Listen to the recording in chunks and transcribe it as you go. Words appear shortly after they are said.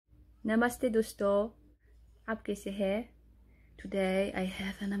Namaste दोस्तों, आप कैसे हैं? Today I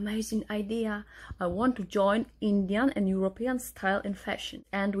have an amazing idea. I want to join Indian and European style in fashion,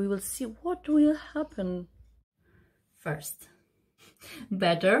 and we will see what will happen. First,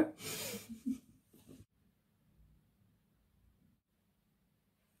 better.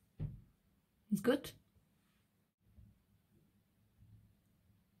 It's good.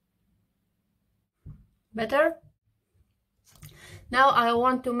 Better. Now I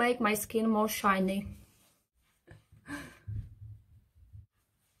want to make my skin more shiny.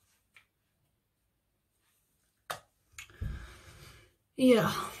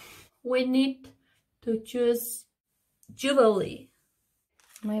 Yeah, we need to choose jewelry.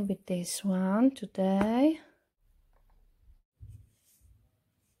 Maybe this one today.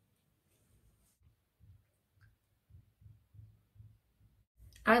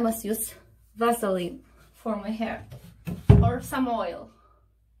 I must use Vaseline for my hair or some oil.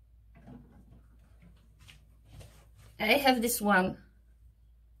 I have this one,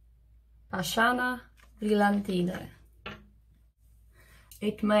 Ashana Brillantine.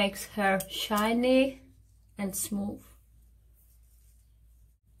 It makes hair shiny and smooth.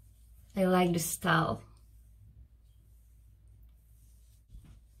 I like this style.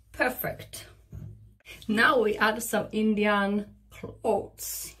 Perfect. Now we add some Indian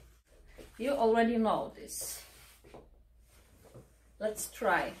clothes. You already know this. Let's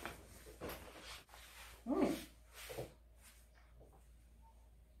try.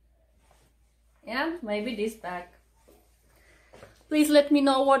 Yeah, maybe this bag. Please let me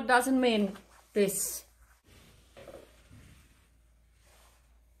know what doesn't mean this.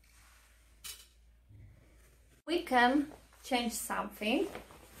 We can change something.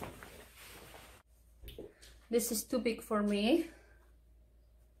 This is too big for me.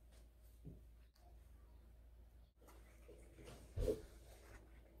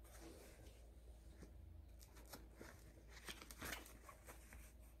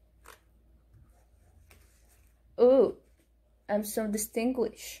 Oh, I'm so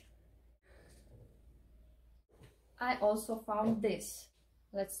distinguished. I also found this.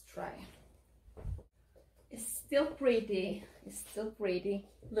 Let's try. It's still pretty. It's still pretty.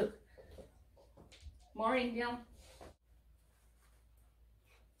 Look. More Indian.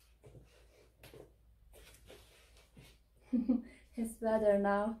 It's better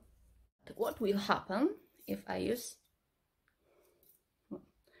now. What will happen if I use...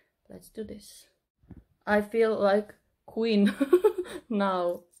 Let's do this. I feel like queen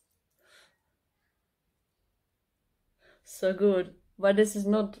now. So good. But this is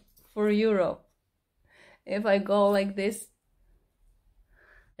not for Europe. If I go like this,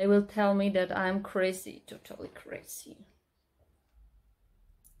 they will tell me that I'm crazy, totally crazy.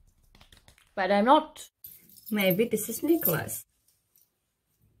 But I'm not. Maybe this is Nicholas.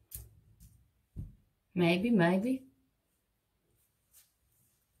 Maybe.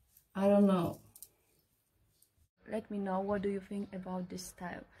 I don't know. Let me know what do you think about this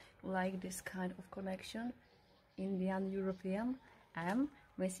style. Like this kind of connection? Indian European. I'm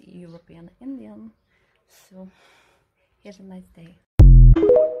Miss European Indian. So, have a nice day.